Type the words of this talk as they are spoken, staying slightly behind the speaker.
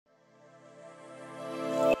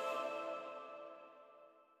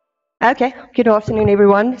Okay, good afternoon,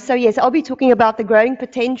 everyone. So yes, I'll be talking about the growing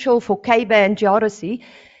potential for K-band geodesy,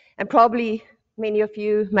 and probably many of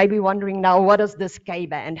you may be wondering now, what is this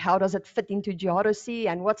K-band? How does it fit into geodesy,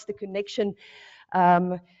 and what's the connection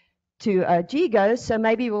to GGOS? So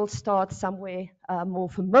maybe we'll start somewhere more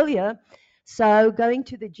familiar. So going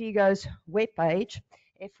to the GGOS webpage,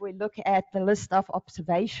 if we look at the list of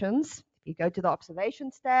observations, you go to the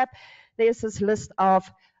observations tab, there's this list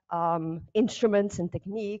of instruments and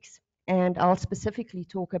techniques, and I'll specifically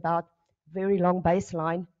talk about very long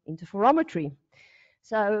baseline interferometry.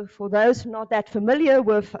 So for those not that familiar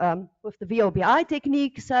with the VLBI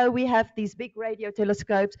technique, so we have these big radio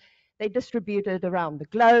telescopes. They're distributed around the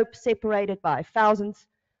globe, separated by thousands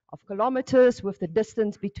of kilometers, with the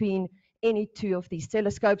distance between any two of these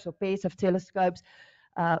telescopes or pairs of telescopes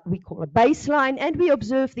we call a baseline, and we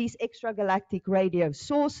observe these extragalactic radio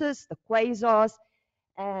sources, the quasars,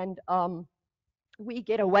 and we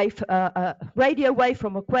get a radio wave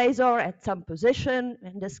from a quasar at some position,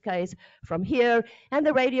 in this case from here, and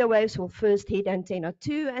the radio waves will first hit antenna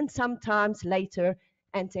 2 and sometimes later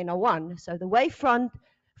antenna 1. So the wavefront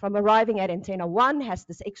from arriving at antenna 1 has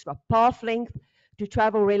this extra path length to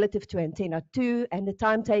travel relative to antenna 2, and the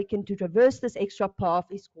time taken to traverse this extra path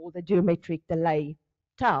is called the geometric delay,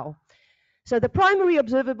 tau. So the primary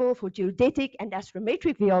observable for geodetic and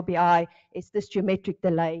astrometric VLBI is this geometric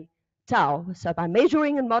delay, tau. So by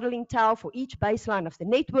measuring and modeling tau for each baseline of the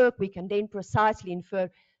network, we can then precisely infer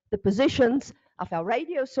the positions of our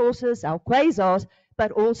radio sources, our quasars,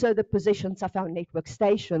 but also the positions of our network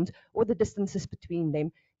stations or the distances between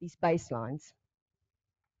them, these baselines.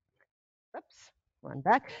 Oops, one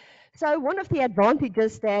back. So one of the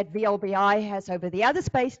advantages that VLBI has over the other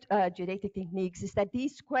space geodetic techniques is that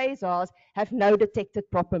these quasars have no detected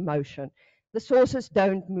proper motion. The sources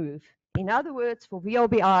don't move. In other words, for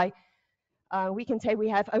VLBI, we can say we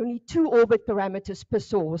have only 2 orbit parameters per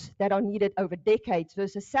source that are needed over decades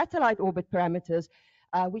versus satellite orbit parameters,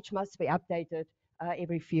 which must be updated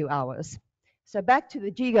every few hours. So back to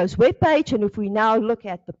the GGOS webpage, and if we now look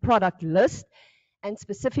at the product list, and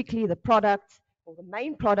specifically the products or the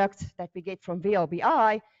main products that we get from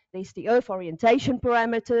VLBI, there's the Earth orientation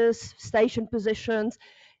parameters, station positions.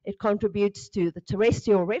 It contributes to the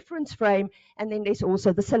terrestrial reference frame, and then there's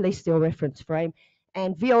also the celestial reference frame.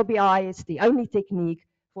 And VLBI is the only technique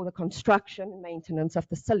for the construction and maintenance of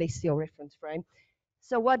the celestial reference frame.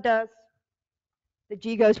 So what does the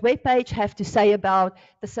GGOS webpage have to say about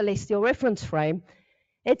the celestial reference frame?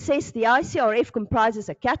 It says the ICRF comprises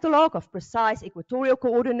a catalog of precise equatorial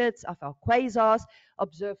coordinates of our quasars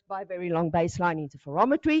observed by very long baseline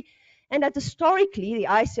interferometry, and that historically the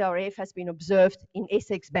ICRF has been observed in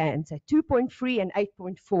SX bands at 2.3 and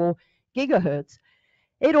 8.4 gigahertz.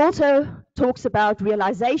 It also talks about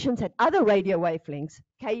realizations at other radio wavelengths,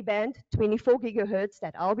 K-band, 24 gigahertz,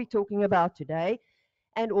 that I'll be talking about today,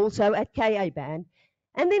 and also at Ka band.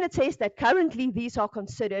 And then it says that currently these are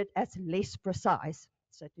considered as less precise.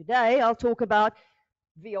 So today I'll talk about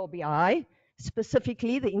VLBI,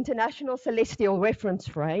 specifically the International Celestial Reference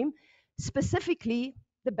Frame, specifically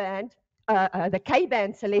the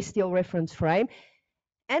K-band Celestial Reference Frame,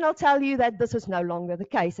 and I'll tell you that this is no longer the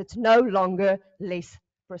case. It's no longer less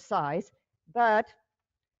precise, but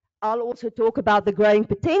I'll also talk about the growing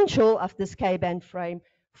potential of this K-band frame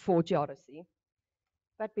for geodesy.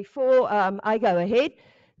 But before I go ahead,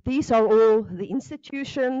 these are all the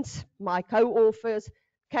institutions, my co-authors,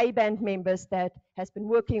 K-band members that has been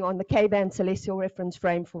working on the K-band celestial reference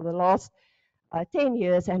frame for the last 10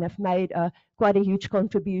 years and have made quite a huge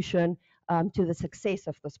contribution to the success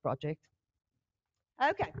of this project.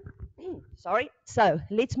 Okay, sorry. So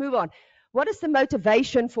let's move on. What is the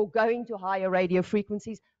motivation for going to higher radio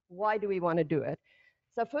frequencies? Why do we want to do it?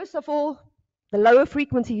 So first of all, the lower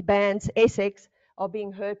frequency bands, SX, are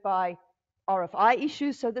being hurt by RFI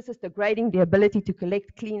issues. So this is degrading the ability to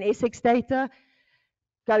collect clean SX data.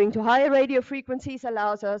 Going to higher radio frequencies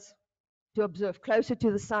allows us to observe closer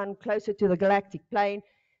to the sun, closer to the galactic plane.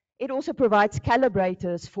 It also provides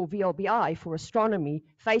calibrators for VLBI, for astronomy,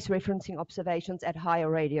 phase referencing observations at higher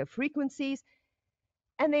radio frequencies.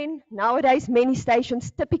 And then nowadays, many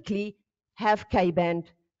stations typically have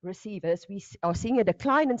K-band receivers. We are seeing a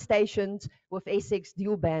decline in stations with SX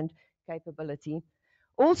dual band capability.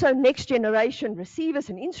 Also, next generation receivers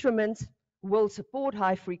and instruments will support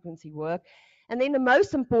high frequency work. And then the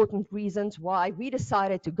most important reasons why we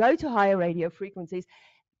decided to go to higher radio frequencies,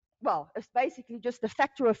 well, it's basically just a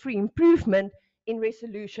factor of 3 improvement in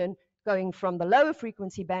resolution going from the lower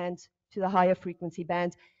frequency bands to the higher frequency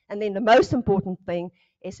bands. And then the most important thing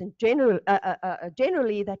is in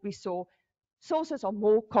generally that we saw sources are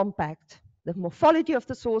more compact the morphology of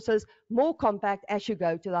the sources more compact as you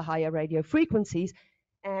go to the higher radio frequencies.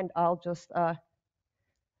 And I'll just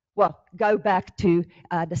go back to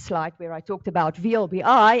the slide where I talked about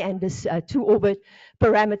VLBI and this two-orbit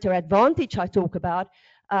parameter advantage I talk about,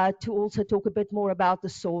 to also talk a bit more about the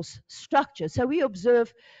source structure. So we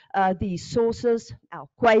observe these sources, our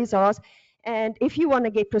quasars, and if you want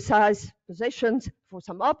to get precise positions for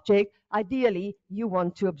some object, ideally you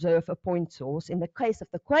want to observe a point source. In the case of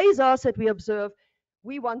the quasars that we observe,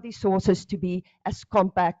 we want these sources to be as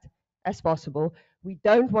compact as possible. We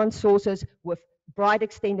don't want sources with bright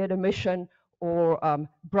extended emission or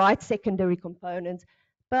bright secondary components.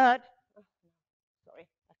 But, sorry,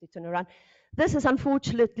 I have to turn around. This is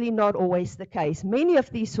unfortunately not always the case. Many of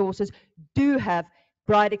these sources do have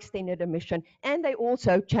bright extended emission, and they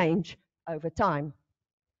also change over time.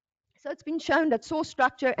 So it's been shown that source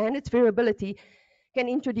structure and its variability can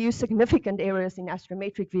introduce significant errors in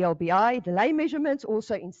astrometric VLBI, delay measurements,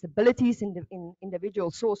 also instabilities in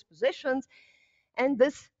individual source positions, and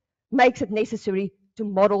this makes it necessary to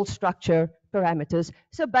model structure parameters.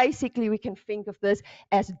 So basically we can think of this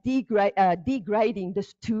as degrading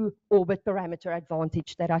this two-orbit parameter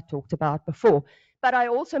advantage that I talked about before. But I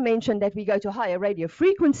also mentioned that we go to higher radio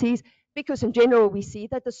frequencies because in general we see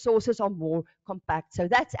that the sources are more compact. So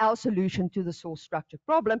that's our solution to the source structure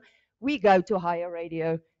problem. We go to higher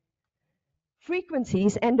radio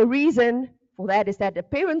frequencies, and the reason for that is that the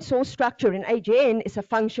parent source structure in AGN is a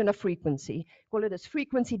function of frequency. Call it as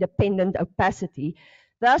frequency-dependent opacity.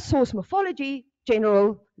 Thus, source morphology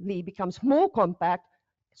generally becomes more compact.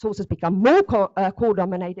 Sources become more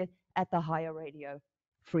core-dominated at the higher radio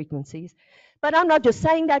frequencies. But I'm not just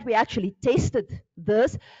saying that, we actually tested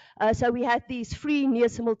this. So we had these 3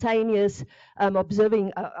 near-simultaneous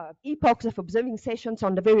epochs of observing sessions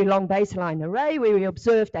on the very long baseline array, where we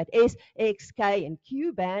observed at S, X, K, and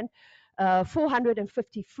Q band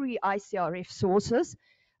 453 ICRF sources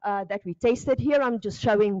that we tested. Here I'm just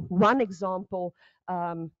showing one example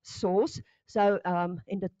source. So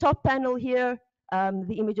in the top panel here,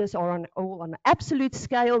 the images are all on absolute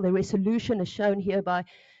scale. The resolution is shown here by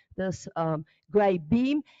this gray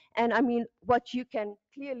beam. And I mean, what you can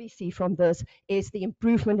clearly see from this is the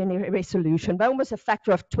improvement in resolution by almost a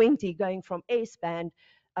factor of 20 going from S band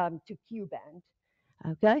to Q band.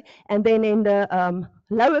 Okay, and then in the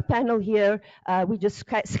lower panel here, we just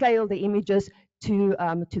scale the images to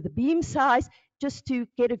the beam size just to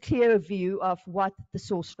get a clearer view of what the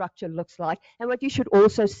source structure looks like. And what you should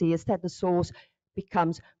also see is that the source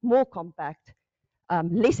becomes more compact,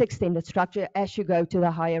 less extended structure as you go to the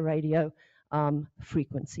higher radio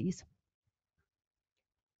frequencies.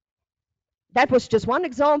 That was just one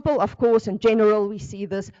example. Of course, in general, we see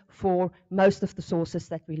this for most of the sources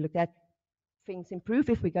that we look at. Things improve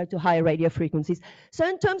if we go to higher radio frequencies. So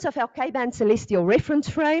in terms of our K-band celestial reference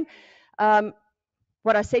frame,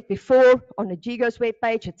 what I said before on the GGOS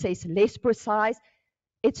webpage, it says less precise.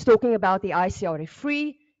 It's talking about the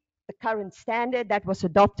ICRF3, the current standard that was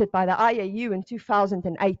adopted by the IAU in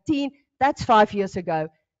 2018. That's 5 years ago.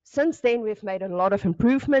 Since then, we've made a lot of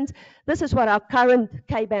improvements. This is what our current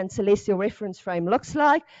K-band celestial reference frame looks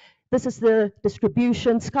like. This is the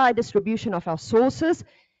distribution, sky distribution of our sources.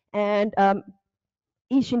 And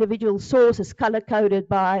each individual source is color-coded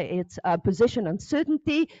by its position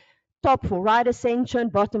uncertainty, top for right ascension,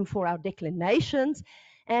 bottom for our declinations.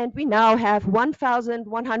 And we now have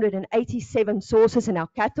 1,187 sources in our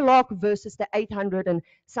catalog versus the 800 and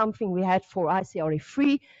something we had for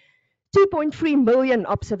ICRF3. 2.3 million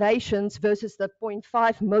observations versus the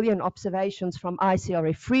 0.5 million observations from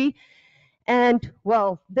ICRF3. And,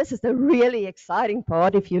 well, this is the really exciting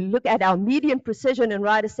part. If you look at our median precision in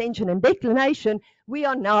right ascension and declination, we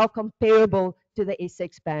are now comparable to the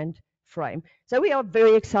SX band frame. So we are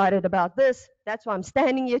very excited about this. That's why I'm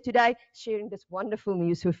standing here today, sharing this wonderful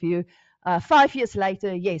news with you. 5 years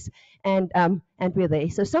later, yes, and we're there.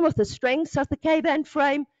 So some of the strengths of the K-band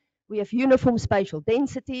frame, we have uniform spatial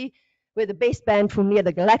density. We're the best band from near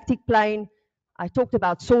the galactic plane. I talked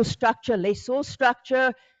about source structure, less source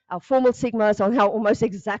structure. Our formal sigmas are now almost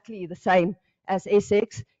exactly the same as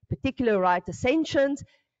SX, particular right ascensions.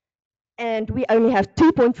 And we only have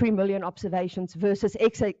 2.3 million observations versus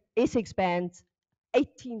SX band's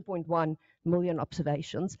 18.1 million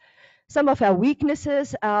observations. Some of our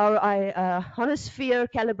weaknesses, our ionosphere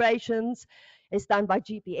calibrations is done by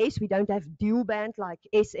GPS. We don't have dual band like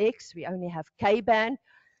SX. We only have K band.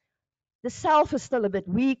 The south is still a bit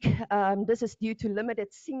weak. This is due to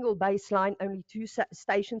limited single baseline, only 2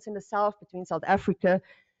 stations in the south between South Africa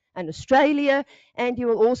and Australia. And you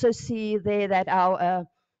will also see there that our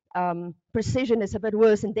precision is a bit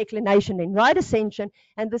worse in declination than right ascension,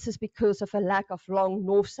 and this is because of a lack of long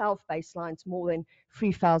north-south baselines, more than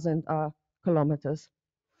 3,000 kilometers.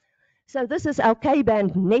 So this is our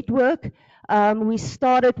K-band network. We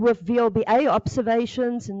started with VLBA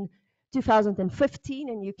observations in 2015,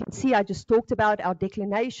 and you can see I just talked about our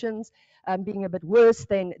declinations being a bit worse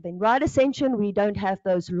than right ascension. We don't have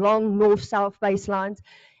those long north-south baselines,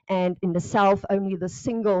 and in the south only the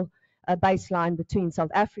single baseline between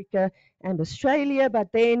South Africa and Australia.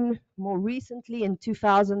 But then more recently in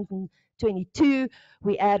 2022,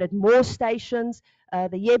 we added more stations. The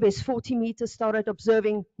Geodesy 40 meters started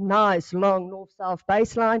observing nice long north-south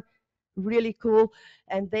baseline, really cool.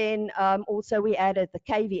 And then also we added the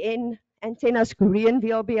KVN antennas, Korean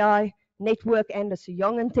VLBI network, and the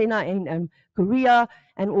Suyong antenna in Korea,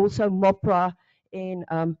 and also MOPRA in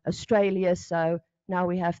Australia. So now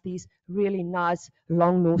we have these really nice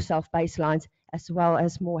long north-south baselines, as well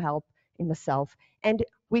as more help in the south. And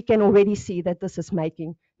we can already see that this is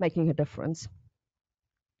making a difference.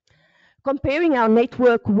 Comparing our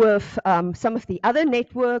network with some of the other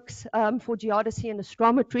networks for geodesy and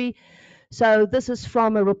astrometry. So this is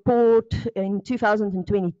from a report in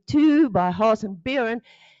 2022 by Haas and Beeren,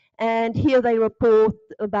 and here they report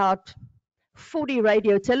about 40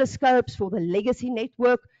 radio telescopes for the legacy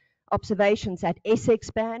network, observations at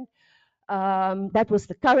SX band. That was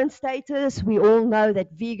the current status. We all know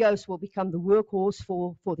that GGOS will become the workhorse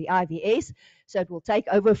for the IVS, so it will take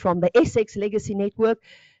over from the SX legacy network.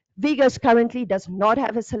 GGOS currently does not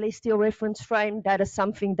have a celestial reference frame. That is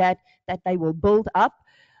something that they will build up.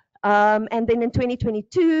 And then in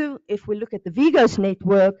 2022, if we look at the GGOS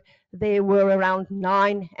network, there were around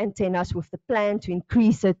 9 antennas with the plan to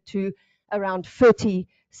increase it to around 30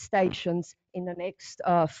 stations in the next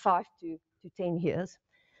 5 to 10 years.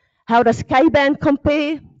 How does K-band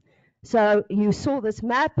compare? So you saw this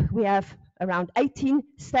map. We have around 18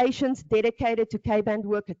 stations dedicated to K-band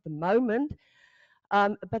work at the moment.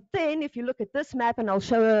 But then if you look at this map, and I'll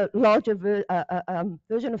show a larger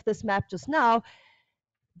version of this map just now,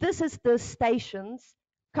 this is the stations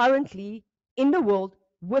currently in the world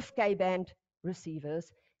with K-band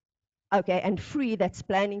receivers. Okay, and free that's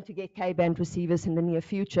planning to get K-band receivers in the near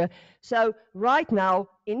future. So right now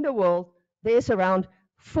in the world, there's around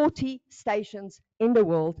 40 stations in the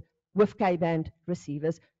world with K-band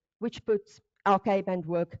receivers, which puts our K-band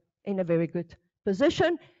work in a very good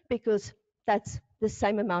position, because that's the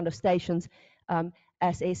same amount of stations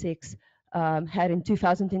as SX had in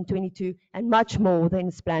 2022, and much more than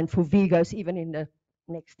is planned for GGOS even in the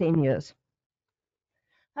next 10 years.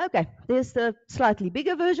 Okay, there's the slightly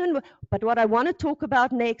bigger version, but what I want to talk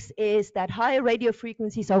about next is that higher radio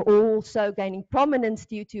frequencies are also gaining prominence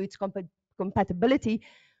due to its compatibility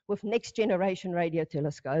with next generation radio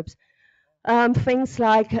telescopes. Things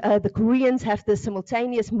like the Koreans have the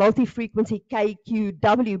simultaneous multi-frequency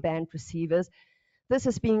KQW band receivers. This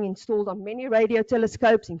is being installed on many radio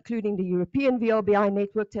telescopes, including the European VLBI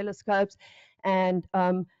network telescopes. And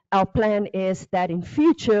our plan is that in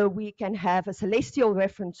future, we can have a celestial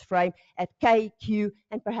reference frame at K, Q,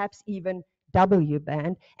 and perhaps even W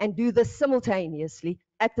band, and do this simultaneously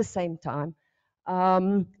at the same time.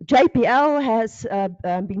 JPL has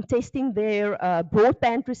been testing their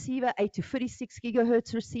broadband receiver, 8 to 36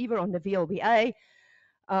 gigahertz receiver on the VLBA.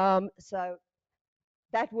 So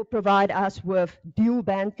that will provide us with dual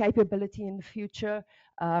band capability in the future,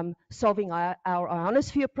 solving our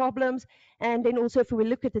ionosphere problems. And then also, if we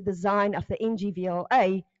look at the design of the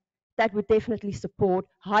NGVLA, that would definitely support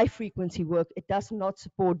high frequency work. It does not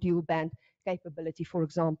support dual band capability, for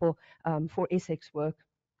example, for SX work.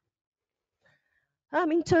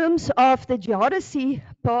 In terms of the geodesy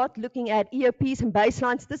part, looking at EOPs and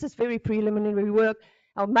baselines, this is very preliminary work.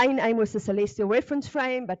 Our main aim was the celestial reference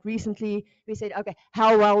frame, but recently we said, okay,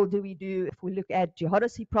 how well do we do if we look at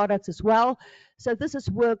geodesy products as well? So this is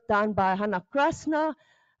work done by Hanna Krasna,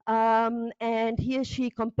 and here she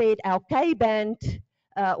compared our K-band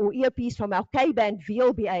or EOPs from our K-band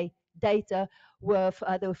VLBA data with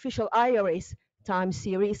the official IRS time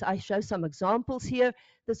series. I show some examples here.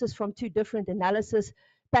 This is from 2 different analysis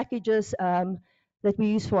packages that we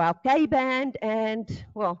use for our K-band, and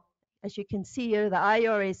well, as you can see here, the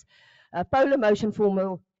IRS polar motion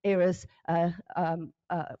formal errors.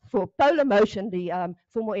 For polar motion, the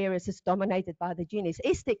formal errors is dominated by the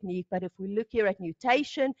GNSS technique, but if we look here at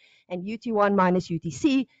nutation and UT1 minus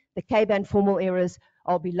UTC, the K-band formal errors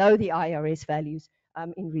are below the IRS values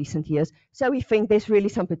in recent years. So we think there's really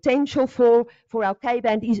some potential for our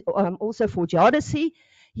K-band, also for geodesy.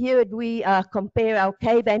 Here we compare our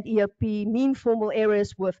K-band EOP mean formal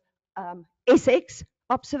errors with SX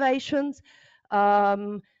observations.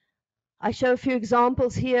 I show a few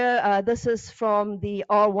examples here. This is from the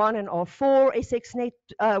R1 and R4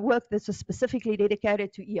 SXNet work. This is specifically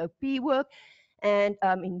dedicated to EOP work. And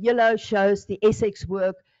in yellow shows the SX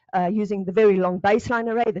work using the very long baseline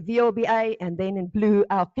array, the VLBA, and then in blue,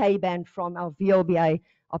 our K-band from our VLBA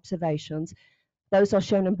observations. Those are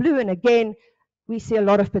shown in blue, and again, we see a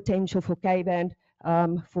lot of potential for K-band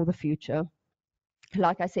for the future.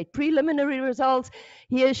 Like I said, preliminary results.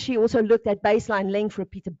 Here she also looked at baseline length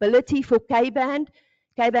repeatability for K-band.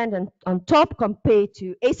 K-band on top compared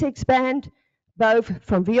to SX band, both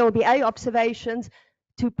from VLBA observations.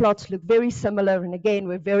 Two plots look very similar, and again,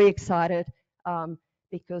 we're very excited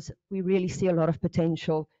because we really see a lot of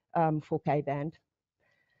potential for K-band.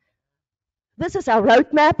 This is our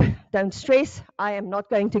roadmap. Don't stress, I am not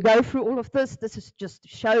going to go through all of this. This is just to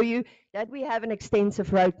show you that we have an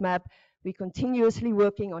extensive roadmap. We're continuously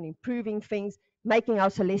working on improving things, making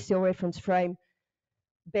our celestial reference frame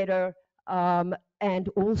better. And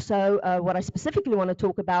also what I specifically want to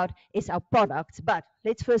talk about is our products. But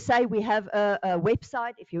let's first say we have a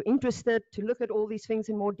website. If you're interested to look at all these things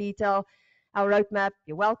in more detail, our roadmap,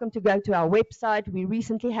 you're welcome to go to our website. We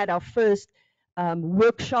recently had our first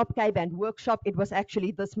workshop, K-band workshop. It was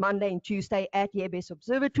actually this Monday and Tuesday at GGOS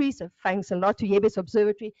Observatory. So thanks a lot to GGOS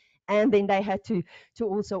Observatory. And then they had to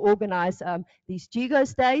also organize these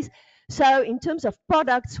GGOS Days. So in terms of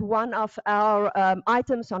products, one of our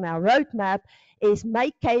items on our roadmap is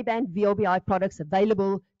make K-band VLBI products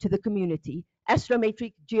available to the community,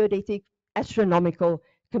 astrometric, geodetic, astronomical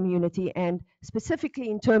community. And specifically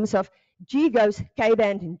in terms of GGOS,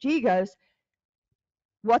 K-band and GGOS,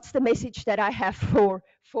 what's the message that I have for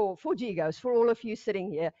GGOS, for all of you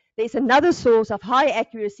sitting here? There's another source of high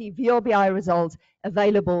accuracy VLBI results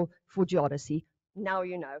available for Geodesy. Now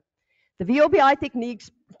you know. The VLBI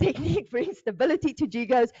technique brings stability to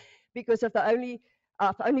GGOS because of the only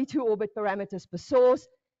 2 orbit parameters per source,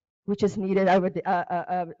 which is needed over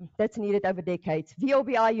that's needed over decades.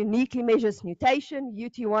 VLBI uniquely measures nutation,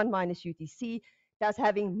 UT1 minus UTC. Thus,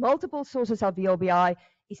 having multiple sources of VLBI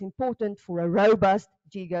is important for a robust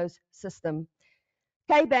GGOS system.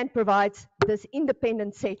 K-band provides this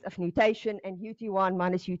independent set of nutation and UT1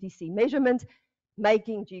 minus UTC measurements,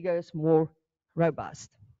 making GGOS more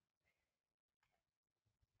robust.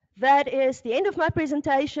 That is the end of my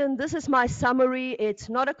presentation. This is my summary. It's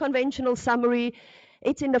not a conventional summary.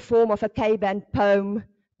 It's in the form of a K-band poem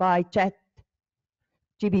by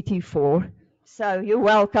ChatGPT-4. So you're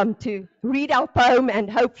welcome to read our poem and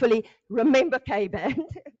hopefully remember K-band.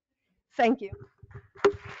 Thank you.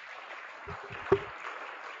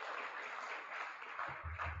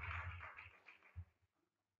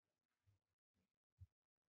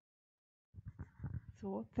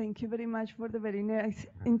 So thank you very much for the very nice,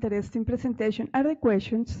 interesting presentation. Are there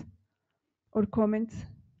questions or comments?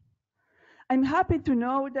 I'm happy to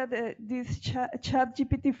know that this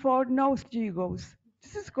ChatGPT-4 knows GGOS.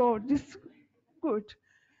 This is good. This is good.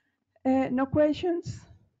 No questions?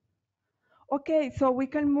 Okay, so we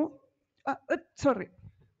can move. Sorry.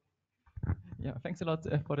 Yeah, thanks a lot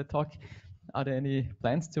for the talk. Are there any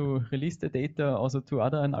plans to release the data also to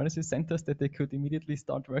other analysis centers that they could immediately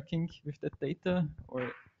start working with that data,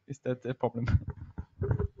 or is that a problem?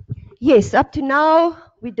 Yes, up to now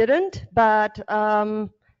we didn't, but the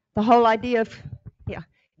whole idea of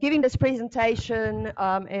giving this presentation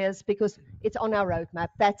is because it's on our roadmap.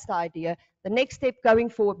 That's the idea. The next step going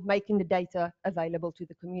forward, making the data available to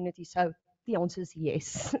the community. So the answer is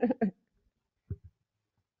yes.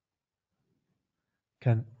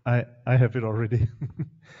 I have it already.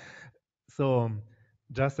 So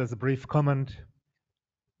just as a brief comment,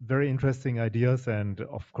 very interesting ideas, and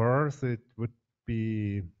of course it would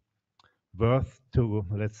be worth to,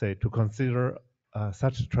 let's say, to consider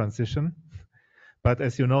such a transition. But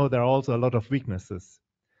as you know, there are also a lot of weaknesses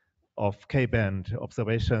of K-band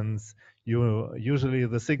observations. Usually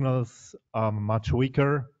the signals are much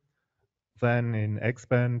weaker than in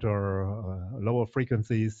X-band or lower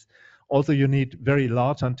frequencies. Also, you need very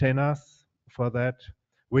large antennas for that,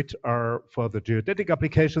 which are for the geodetic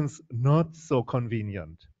applications not so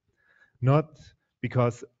convenient. Not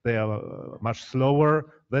because they are much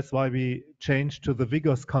slower. That's why we changed to the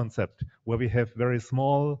GGOS concept, where we have very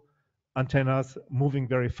small antennas moving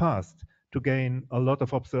very fast to gain a lot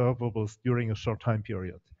of observables during a short time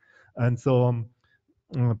period. And so,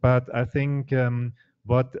 but I think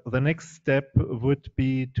what the next step would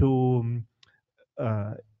be to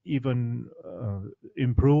even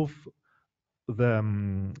improve the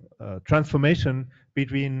transformation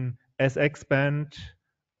between SX band,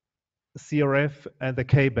 CRF, and the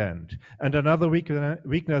K band. And another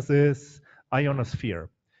weakness is ionosphere.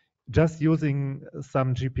 just using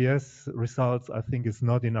some GPS results, I think, is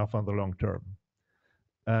not enough on the long term.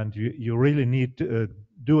 And you really need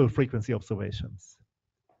dual frequency observations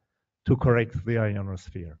to correct the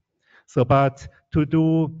ionosphere. So, but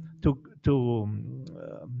to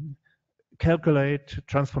calculate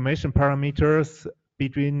transformation parameters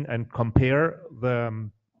between and compare the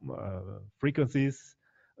frequencies,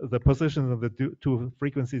 the positions of the two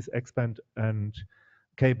frequencies, X-band and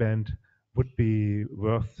K-band, would be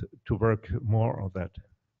worth to work more on that.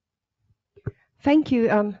 Thank you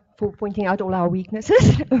for pointing out all our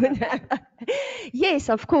weaknesses. Yes,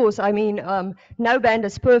 of course. I mean, no band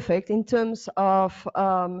is perfect in terms of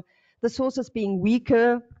the sources being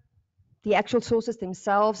weaker, the actual sources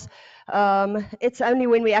themselves. It's only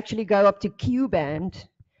when we actually go up to Q band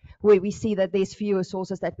where we see that there's fewer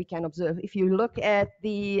sources that we can observe. If you look at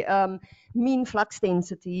the mean flux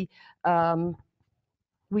density,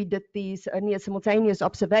 we did these near simultaneous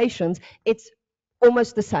observations. It's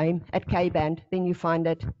almost the same at K-band than you find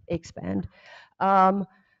at X-band.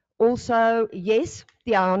 Also, yes,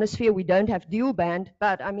 the ionosphere, we don't have dual band,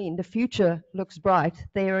 but I mean, the future looks bright.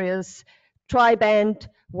 There is tri-band,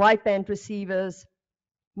 wideband receivers.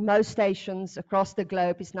 Most stations across the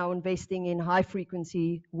globe is now investing in high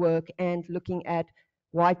frequency work and looking at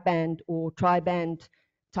wideband or tri-band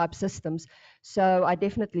type systems. So I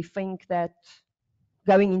definitely think that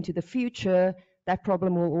going into the future, that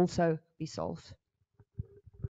problem will also be solved.